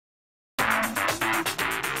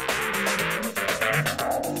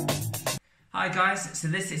Hi guys, so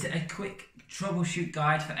this is a quick troubleshoot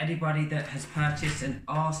guide for anybody that has purchased an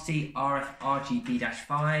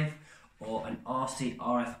RC-RF-RGB-5 or an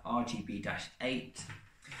RC-RF-RGB-8.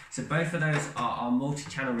 So both of those are our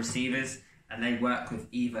multi-channel receivers and they work with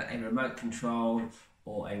either a remote control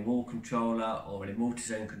or a wall controller or a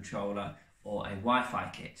multi-zone controller or a Wi-Fi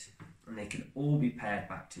kit, and they can all be paired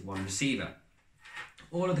back to one receiver.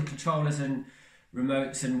 All of the controllers and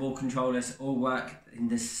remotes and wall controllers all work in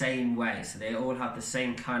the same way, so they all have the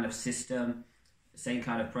same kind of system, the same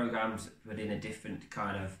kind of programs, but in a different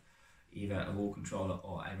kind of either a wall controller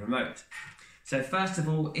or a remote. So first of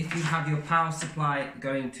all, if you have your power supply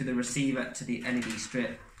going to the receiver to the LED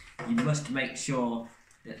strip, you must make sure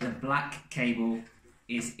that the black cable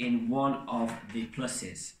is in one of the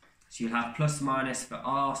pluses. So you'll have plus minus for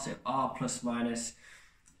R, so R plus minus,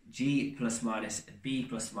 G plus minus, B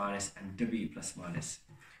plus minus, and W plus minus.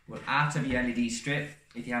 Well, out of your LED strip,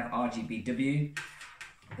 if you have RGBW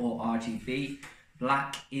or RGB,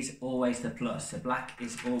 black is always the plus. So black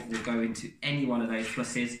will go into any one of those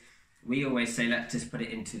pluses. We always say let's just put it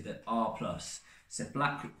into the R plus. So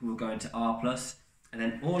black will go into R plus, and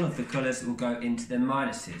then all of the colours will go into the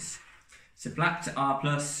minuses. So black to R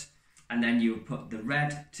plus, and then you'll put the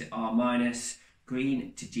red to R minus,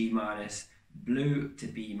 green to G minus, blue to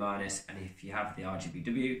B minus, and if you have the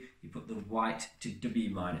RGBW, you put the white to W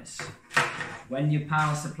minus. When your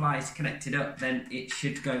power supply is connected up, then it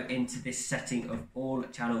should go into this setting of all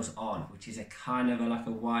channels on, which is a kind of like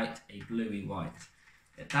a white, a bluey white.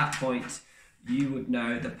 At that point, you would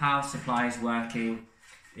know the power supply is working,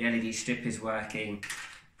 the LED strip is working,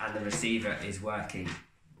 and the receiver is working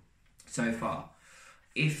so far.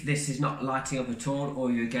 If this is not lighting up at all,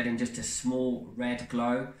 or you're getting just a small red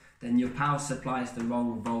glow, then your power supply is the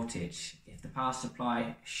wrong voltage. If the power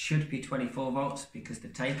supply should be 24 volts because the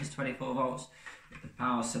tape is 24 volts, if the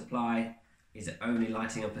power supply is only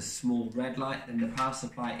lighting up a small red light, then the power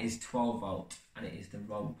supply is 12 volt and it is the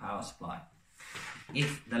wrong power supply.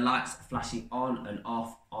 If the lights are flashing on and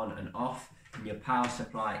off, then your power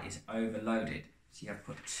supply is overloaded. So you have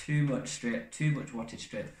put too much wattage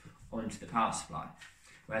strip onto the power supply.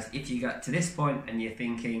 Whereas if you get to this point and you're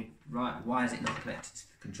thinking, right, why is it not connected to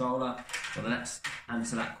the controller? Well, let's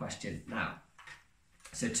answer that question now.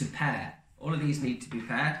 So to pair, all of these need to be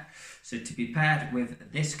paired. So to be paired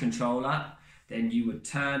with this controller, then you would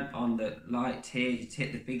turn on the light here, you'd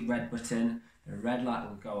hit the big red button, the red light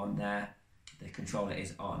will go on there, the controller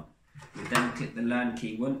is on. You then click the learn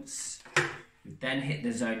key once, you then hit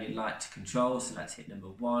the zone you'd like to control, so let's hit number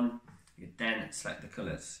 1, you then select the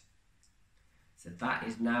colours. So that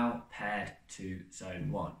is now paired to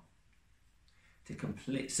zone 1.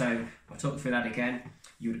 So I'll talk through that again.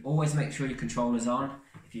 You would always make sure your controller's on.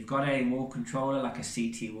 If you've got a wall controller like a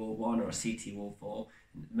CT Wall 1 or a CT Wall 4,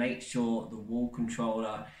 make sure the wall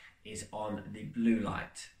controller is on the blue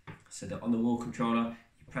light. So that on the wall controller,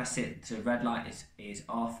 you press it to red light is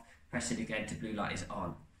off, press it again to blue light is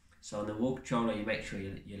on. So on the wall controller, you make sure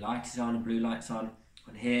your light is on and blue light's on.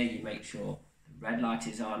 On here, you make sure the red light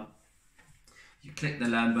is on. You click the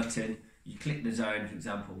learn button, you click the zone, for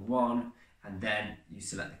example 1, and then you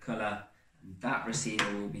select the colour, and that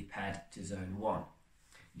receiver will be paired to zone 1.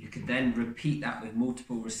 You can then repeat that with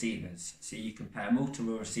multiple receivers. So you can pair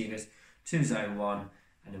multiple receivers to zone 1,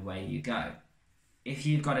 and away you go. If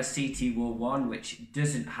you've got a CT Wall 1 which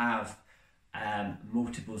doesn't have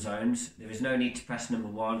multiple zones, there is no need to press number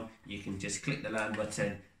 1. You can just click the learn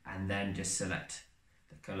button and then just select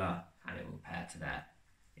the colour and it will pair to there.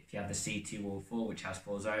 If you have the CT Wall 4 which has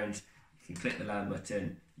 4 zones, you can click the learn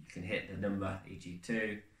button, you can hit the number, e.g.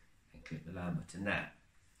 2, and click the learn button there.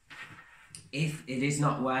 If it is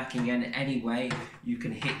not working in any way, you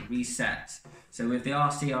can hit reset. So with the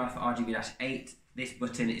RC-RF-RGB-8, this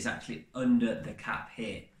button is actually under the cap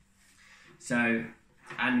here. So,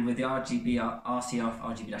 and with the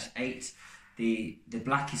RC-RF-RGB-8, the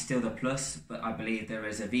black is still the plus, but I believe there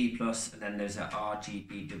is a V plus and then there's a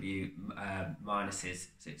RGBW minuses.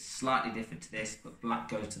 So it's slightly different to this, but black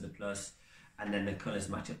goes to the plus and then the colours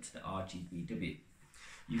match up to the RGBW.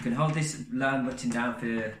 You can hold this learn button down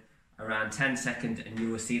for around 10 seconds and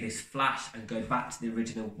you will see this flash and go back to the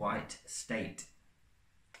original white state.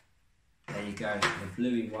 There you go, the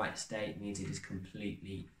bluey white state means it is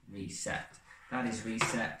completely reset. That is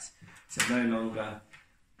reset, so no longer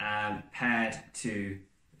paired to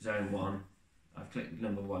zone 1. I've clicked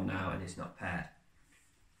number 1 now and it's not paired.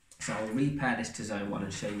 So I'll repair this to zone 1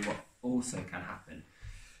 and show you what also can happen.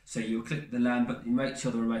 So you'll click the learn button, you make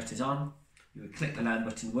sure the remote is on, you will click the learn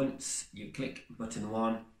button once, you click button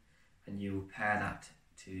 1 and you will pair that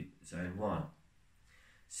to zone 1.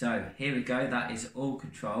 So here we go, that is all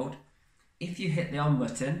controlled. if you hit the on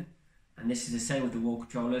button, and this is the same with the wall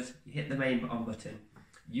controllers, you hit the main on button,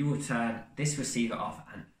 you will turn this receiver off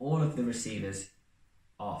and all of the receivers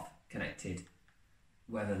off, connected,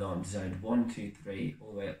 whether they're on zone 1, 2, 3,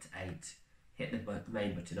 all the way up to 8. Hit the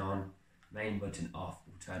main button on, main button off,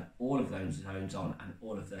 will turn all of those zones on and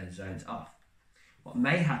all of those zones off. What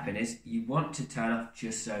may happen is you want to turn off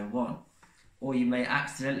just zone 1, or you may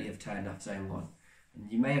accidentally have turned off zone 1. And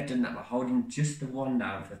you may have done that by holding just the 1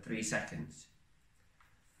 down for 3 seconds.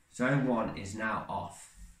 Zone 1 is now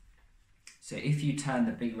off. So if you turn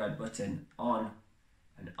the big red button on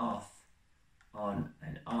and off,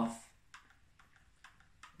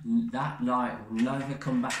 that light will never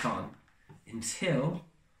come back on until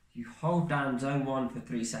you hold down zone 1 for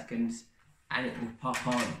 3 seconds and it will pop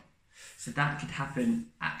on. So that could happen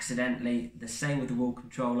accidentally. The same with the wall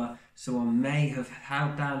controller. Someone may have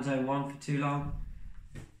held down zone 1 for too long,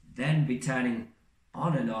 then be turning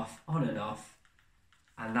on and off,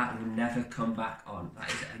 and that will never come back on. That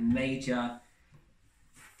is a major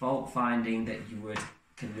fault finding that you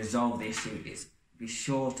can resolve the issue. Is be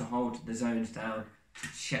sure to hold the zones down to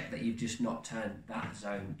check that you've just not turned that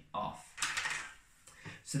zone off.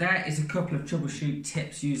 So there is a couple of troubleshoot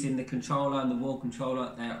tips using the controller and the wall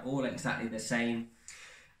controller. They're all exactly the same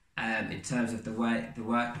in terms of the work.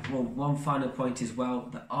 Well, one final point as well,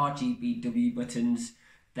 the RGBW buttons,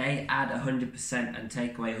 they add 100% and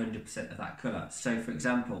take away 100% of that colour. So for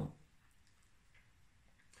example,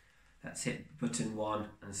 let's hit button 1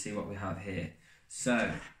 and see what we have here. So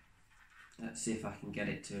let's see if I can get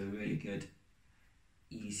it to a really good,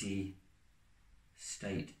 easy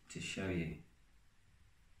state to show you.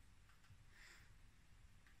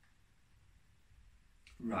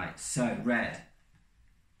 Right, so red.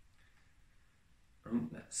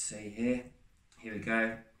 Let's see here. Here we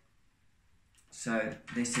go. So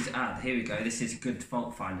this is, here we go. This is a good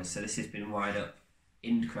fault finder. So this has been wired up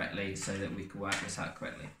incorrectly so that we can work this out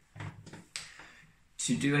correctly.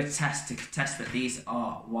 To do a test, to test that these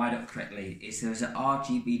are wired up correctly, is there's an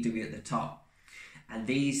RGBW at the top. And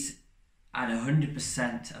these add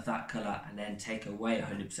 100% of that colour and then take away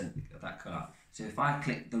 100% of that colour. So if I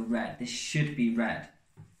click the red, this should be red.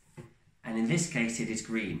 And in this case it is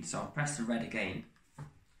green. So I'll press the red again,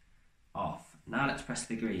 off. Now let's press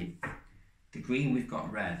the green. The green we've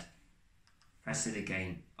got red. Press it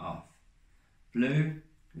again, off. Blue,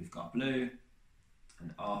 we've got blue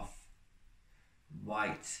and off.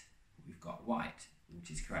 White, we've got white,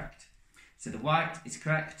 which is correct. So the white is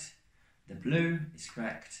correct, the blue is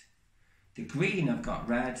correct, the green I've got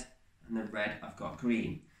red, and the red I've got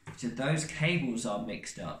green. So those cables are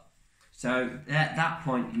mixed up. So at that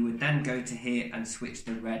point you would then go to here and switch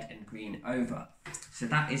the red and green over. So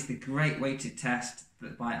that is the great way to test,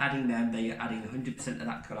 but by adding them, they're adding 100% of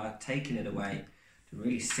that colour, taking it away to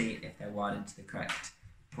really see if they're wired into the correct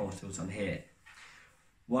portals on here.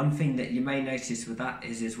 One thing that you may notice with that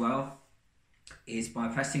is as well, is by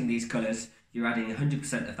pressing these colours, you're adding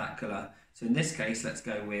 100% of that colour. So in this case, let's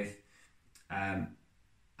go with, I'm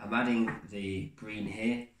adding the green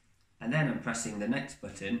here, and then I'm pressing the next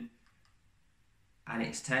button, and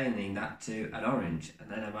it's turning that to an orange, and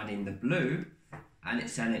then I'm adding the blue, and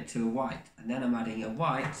it's turning it to a white, and then I'm adding a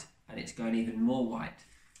white, and it's going even more white.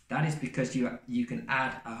 That is because you can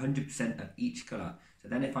add 100% of each colour. So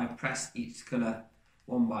then if I press each colour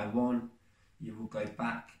one by one, you will go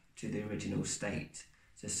back to the original state.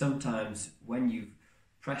 So sometimes when you've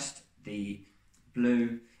pressed the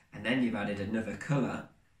blue and then you've added another colour,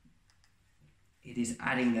 it is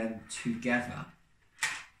adding them together.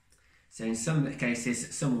 So in some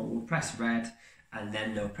cases, someone will press red and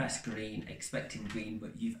then they'll press green, expecting green,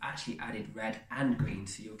 but you've actually added red and green,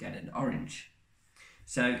 so you'll get an orange.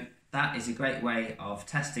 So that is a great way of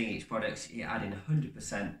testing each product. You're adding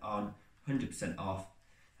 100% on, 100% off.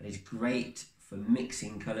 That is great for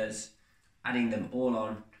mixing colours. Adding them all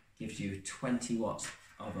on gives you 20 watts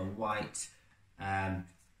of a white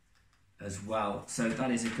as well. So that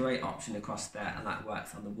is a great option across there, and that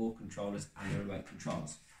works on the wall controllers and the remote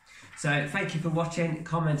controls. So thank you for watching.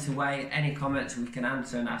 Comment away, any comments we can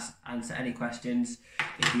answer, and answer any questions.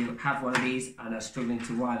 If you have one of these and are struggling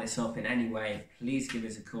to wire this up in any way, please give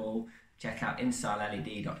us a call. Check out InStyle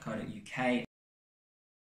LED.co.uk.